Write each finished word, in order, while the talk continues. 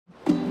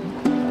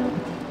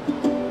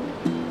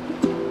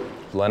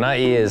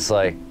Lanai is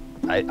like,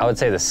 I would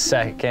say the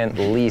second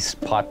least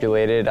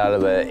populated out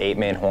of the 8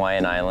 main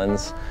Hawaiian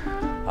islands.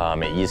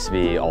 It used to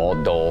be all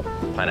dole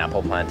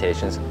pineapple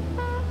plantations.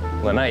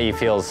 Lanai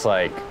feels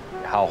like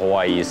how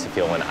Hawaii used to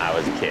feel when I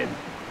was a kid,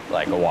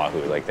 like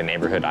Oahu, like the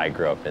neighborhood I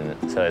grew up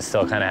in. So it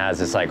still kind of has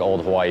this like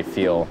old Hawaii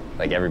feel,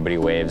 like everybody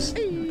waves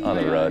on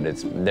the road.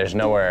 There's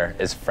nowhere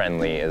as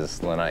friendly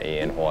as Lanai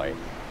in Hawaii.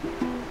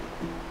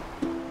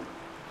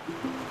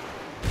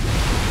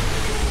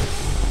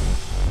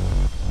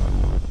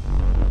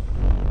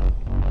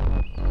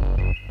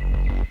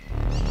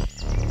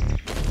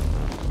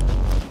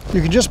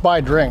 You can just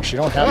buy drinks, you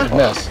don't have to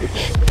miss.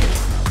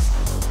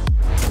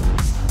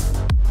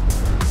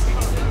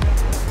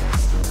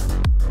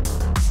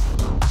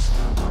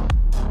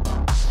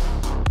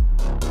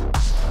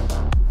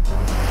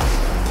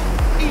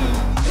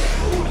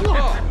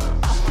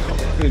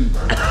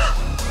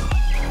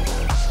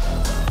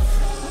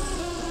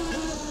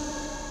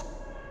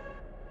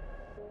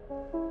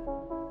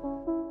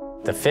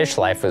 The fish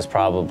life was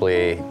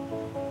probably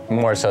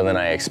more so than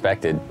I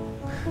expected.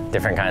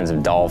 Different kinds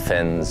of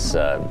dolphins,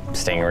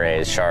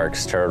 stingrays,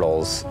 sharks,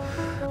 turtles.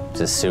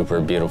 Just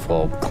super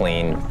beautiful,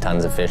 clean,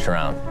 tons of fish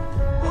around.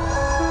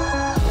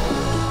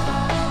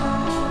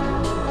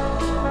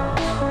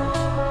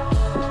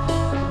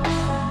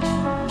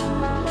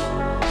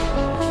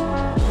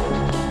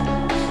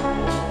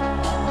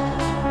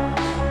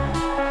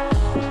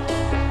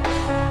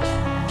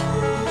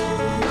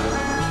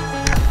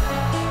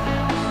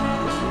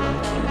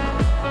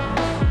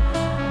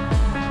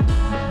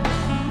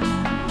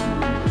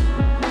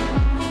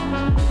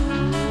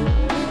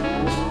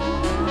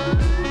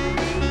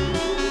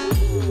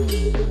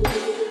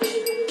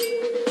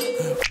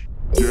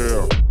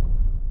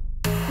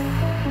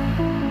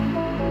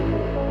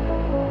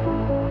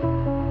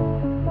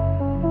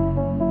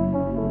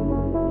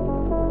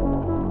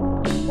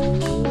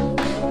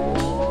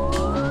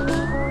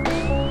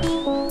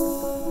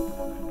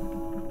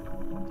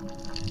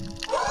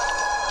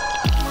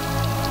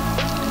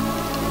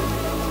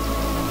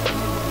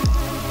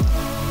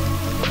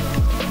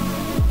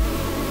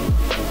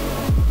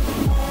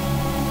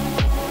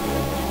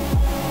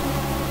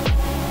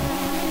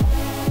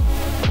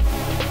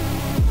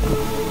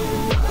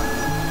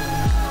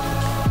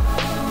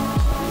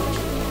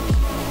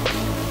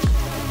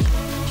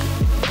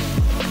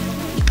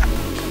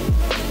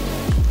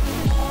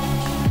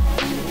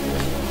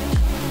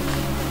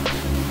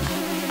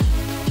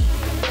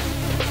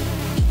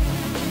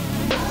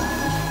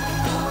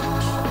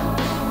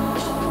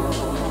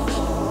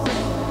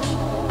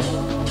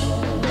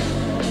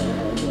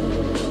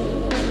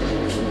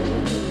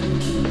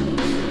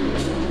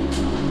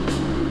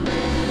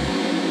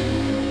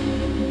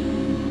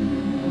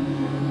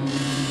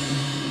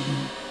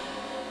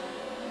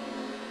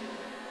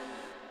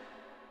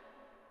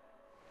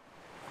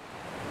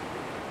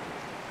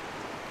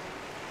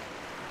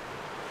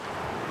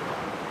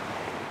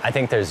 I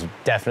think there's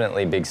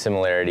definitely big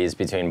similarities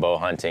between bow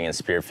hunting and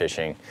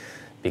spearfishing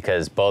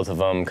because both of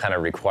them kind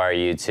of require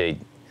you to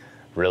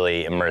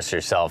really immerse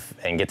yourself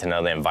and get to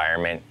know the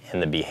environment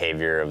and the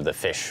behavior of the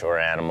fish or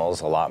animals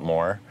a lot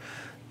more.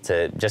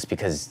 Just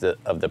because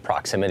of the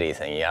proximity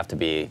thing, you have to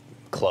be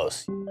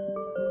close.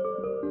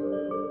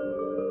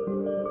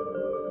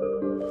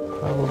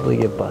 Probably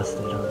get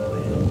busted on the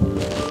way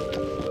in.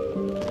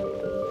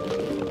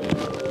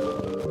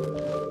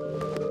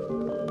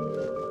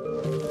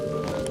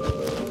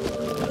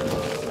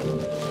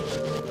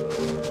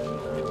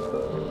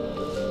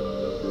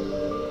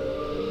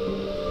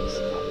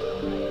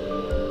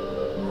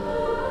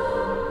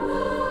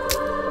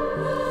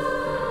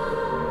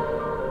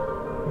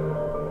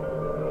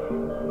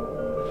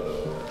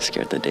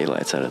 Scared the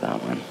daylights out of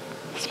that one.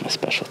 That's my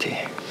specialty.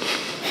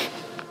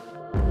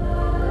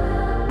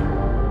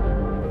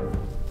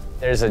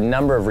 There's a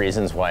number of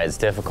reasons why it's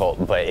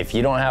difficult, but if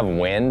you don't have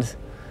wind,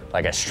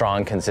 like a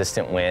strong,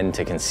 consistent wind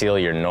to conceal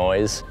your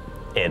noise,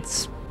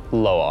 it's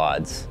low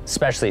odds,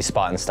 especially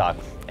spot and stalk.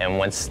 And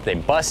once they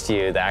bust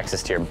you, the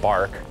access to your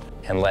bark,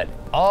 and let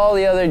all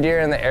the other deer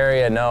in the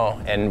area know,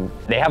 and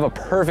they have a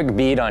perfect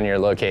bead on your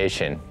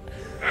location.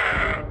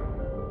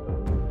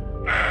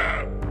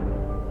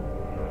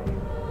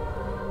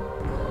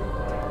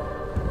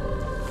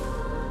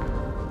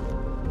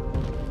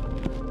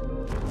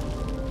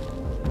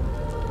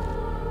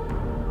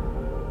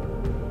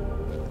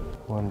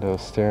 Window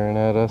staring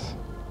at us.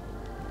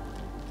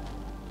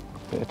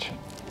 Bitch.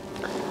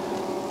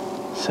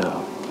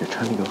 So, you're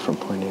trying to go from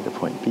point A to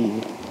point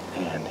B,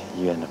 and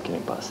you end up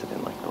getting busted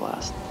in like the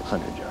last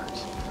 100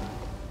 yards.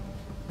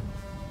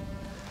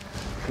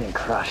 Being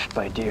crushed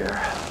by deer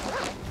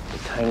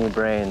with tiny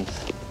brains,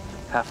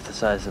 half the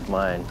size of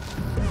mine.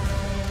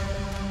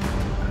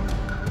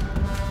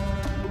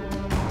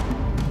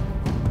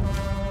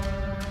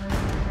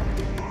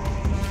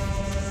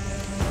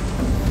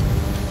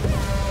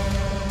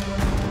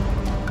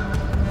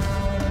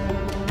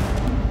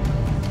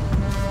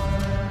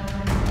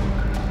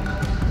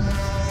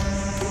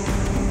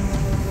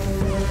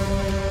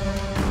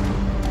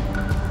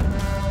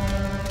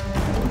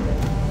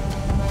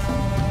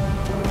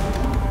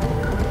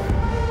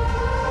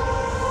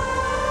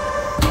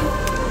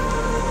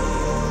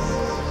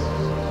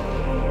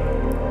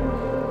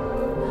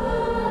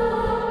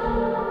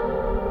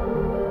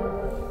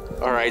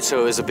 All right, so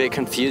it was a bit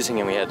confusing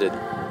and we had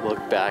to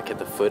look back at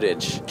the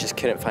footage. Just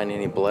couldn't find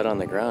any blood on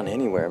the ground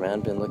anywhere, man.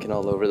 Been looking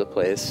all over the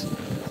place.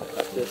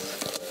 Got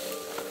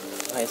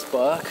this nice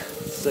buck.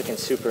 It's looking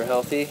super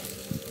healthy.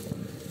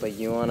 But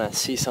you wanna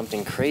see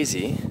something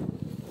crazy,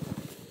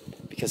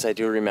 because I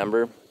do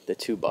remember the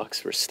 2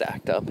 bucks were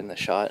stacked up in the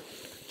shot.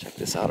 Check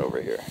this out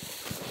over here.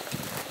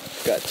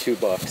 Got 2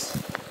 bucks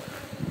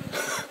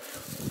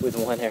with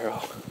 1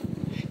 arrow.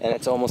 And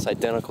it's almost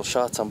identical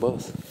shots on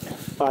both.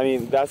 I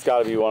mean, that's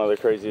gotta be one of the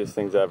craziest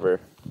things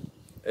ever.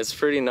 It's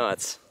pretty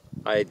nuts.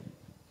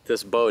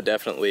 This bow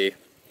definitely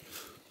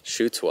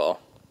shoots well.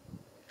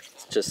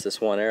 It's just this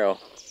 1 arrow.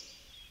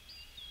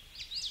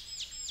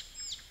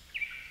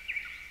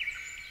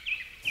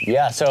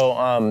 Yeah,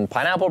 so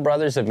Pineapple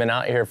Brothers have been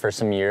out here for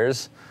some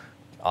years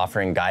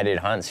offering guided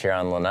hunts here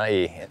on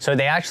Lanai. So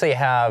they actually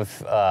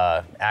have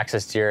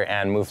axis deer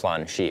and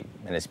mouflon sheep,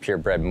 and it's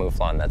purebred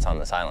mouflon that's on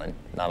this island.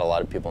 Not a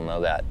lot of people know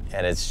that.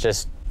 And it's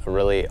just a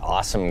really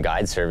awesome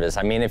guide service.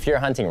 I mean, if you're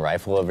hunting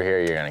rifle over here,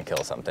 you're gonna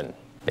kill something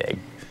big.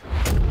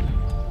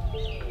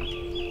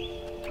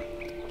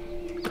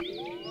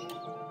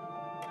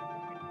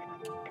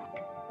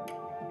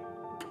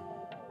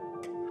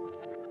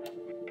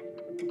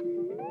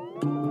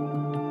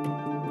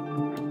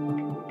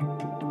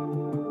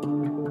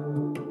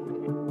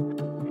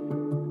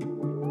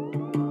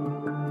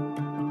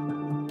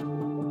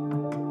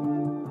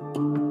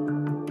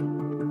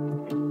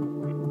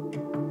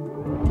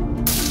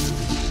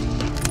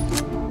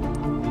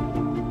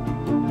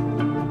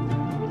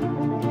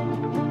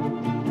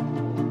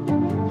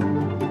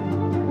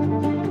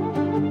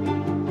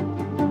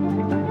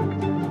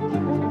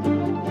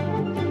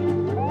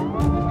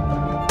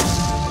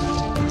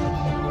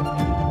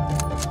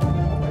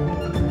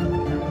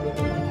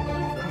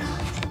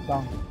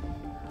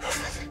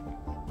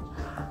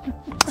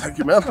 Thank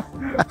you, man.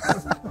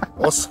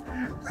 Awesome.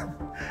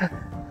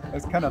 I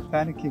was kind of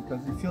panicking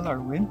because you feel our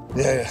wind.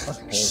 Yeah. I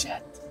was like,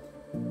 shit.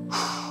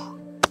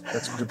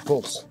 That's a good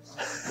pulse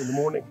in the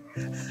morning.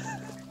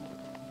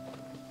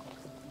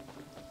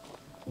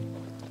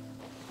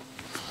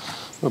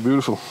 Oh,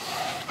 beautiful.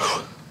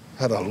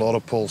 Had a lot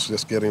of pulse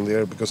just getting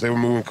there because they were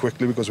moving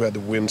quickly because we had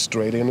the wind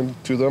straight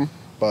into them.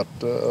 But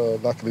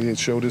luckily it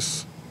showed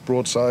his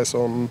broad size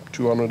on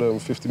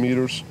 250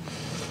 meters.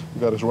 We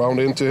got it round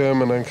into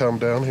him and then come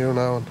down here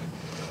now and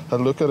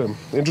had a look at him.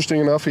 Interesting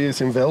enough, he is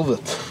in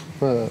velvet,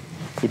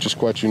 which is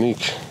quite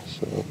unique,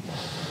 so,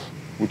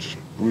 which is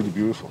really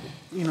beautiful.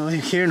 You know,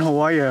 here in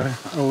Hawaii, our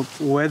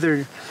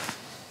weather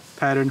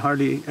pattern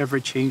hardly ever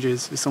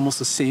changes. It's almost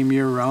the same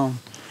year round.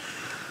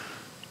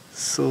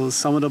 So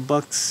some of the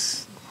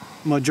bucks,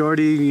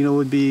 majority, you know,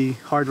 would be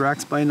hard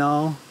racks by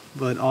now,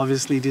 but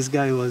obviously this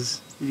guy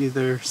was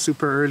either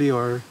super early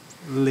or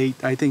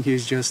late. I think he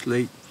was just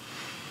late.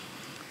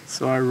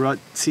 So our rut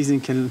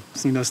season can,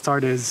 you know,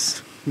 start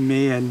as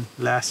May and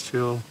last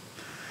till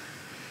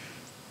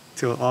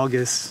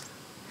August.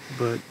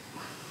 But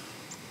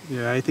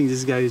yeah, I think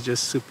this guy is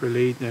just super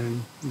late,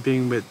 and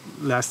being with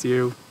last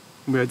year,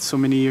 we had so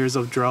many years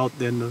of drought,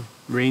 then the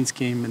rains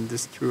came and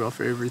just threw off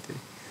everything.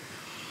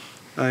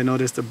 I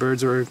noticed the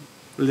birds were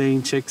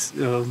laying chicks,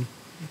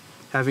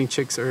 having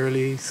chicks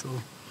early, so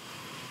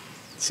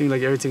it seemed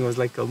like everything was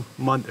like a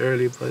month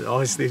early, but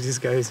obviously this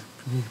guy is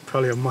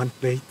probably a month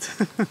late.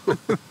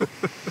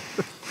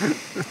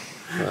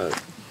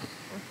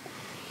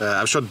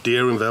 I've shot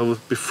deer in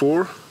velvet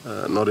before,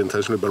 not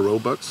intentionally by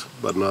roebucks,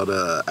 but not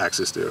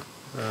axis deer.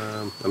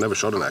 I never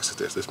shot an axis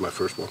deer. This is my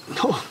first one.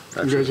 Oh,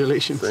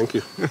 congratulations. Thank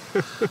you.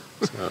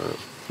 So,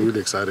 really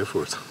excited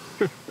for it.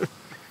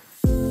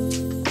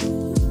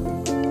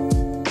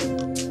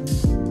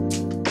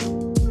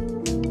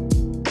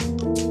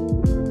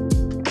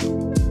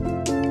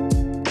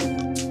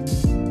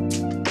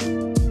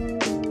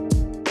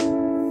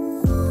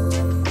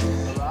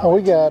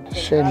 We got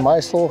Shane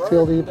Meisel,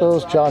 Field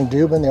Ethos, John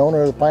Dubin, the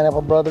owner of the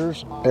Pineapple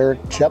Brothers,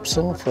 Eric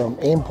Jepson from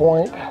Aim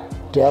Point,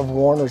 Dev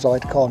Warners, I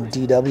like to call him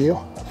DW,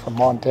 from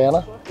Montana.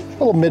 A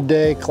little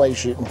midday clay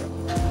shooting.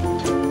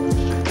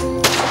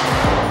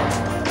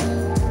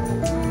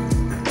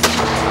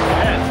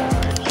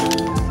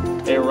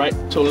 Hey, right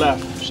to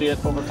left. See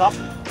it over top?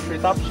 Three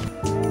tops?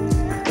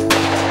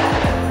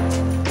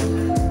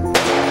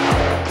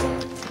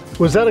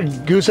 Was that a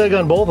goose egg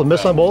on both, a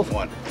miss on both?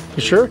 One.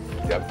 You sure?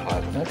 Yep,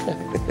 positive. Okay.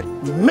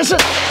 Miss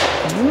it!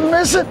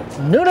 Miss it!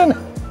 Noonan!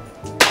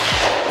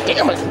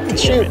 Damn it!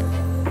 Shoot!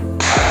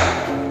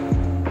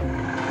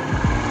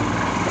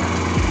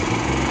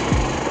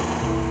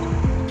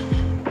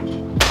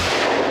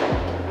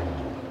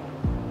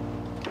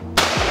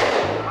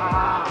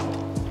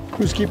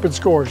 Who's keeping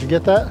scores? You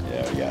get that?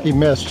 Yeah, we got it. He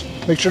missed.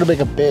 Make sure to make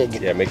a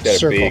big Yeah, make that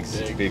circle. a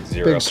big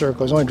zero. Big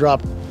circle. He's only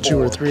dropped 2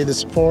 or 3. This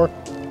is 4. 4.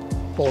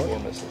 4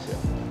 misses, yeah.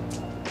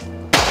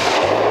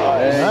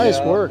 Nice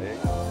work.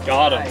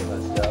 Got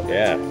him.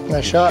 Yeah.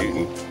 Nice shot.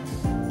 Shooting.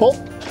 Pull.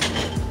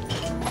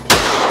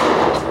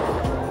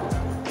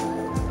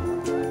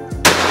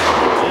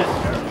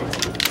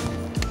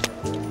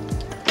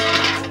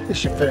 This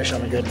should finish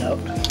on a good note.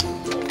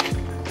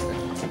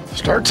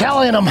 Start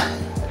tallying them.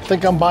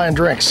 Think I'm buying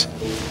drinks.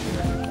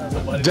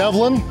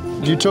 Devlin,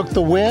 you took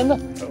the win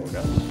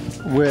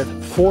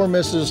with 4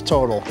 misses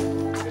total.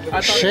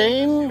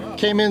 Shane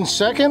came in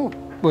second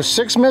with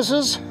 6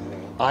 misses.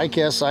 I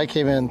guess I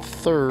came in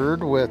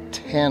third with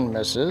 10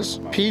 misses.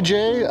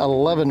 PJ,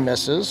 11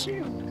 misses.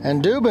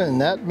 And Dubin,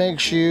 that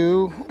makes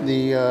you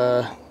the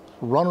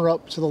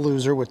runner-up to the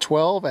loser with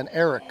 12, and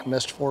Eric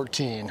missed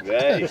 14.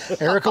 Hey.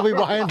 Eric will be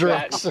buying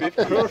drinks.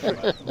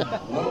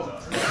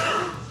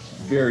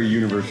 Very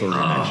universal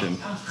reaction.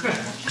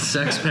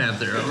 Sex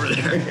Panther over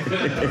there.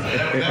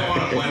 That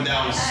one went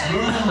down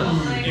smooth.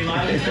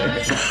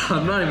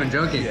 I'm not even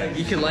joking.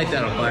 You can light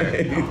that on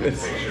fire.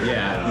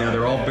 Yeah, now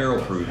they're all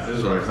barrel proof,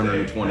 so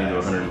 120 to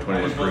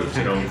 121 proof,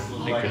 so don't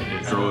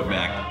throw it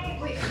back.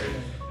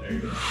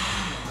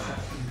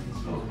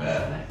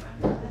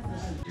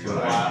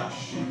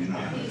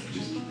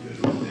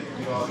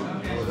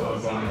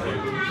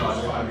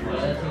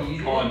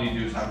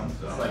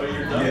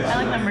 I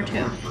like number 2.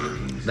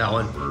 That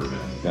one.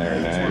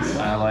 Very nice.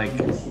 I like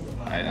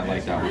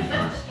that one.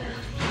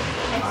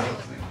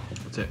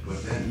 That's it.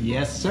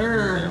 Yes,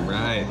 sir. All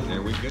right,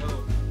 there we go.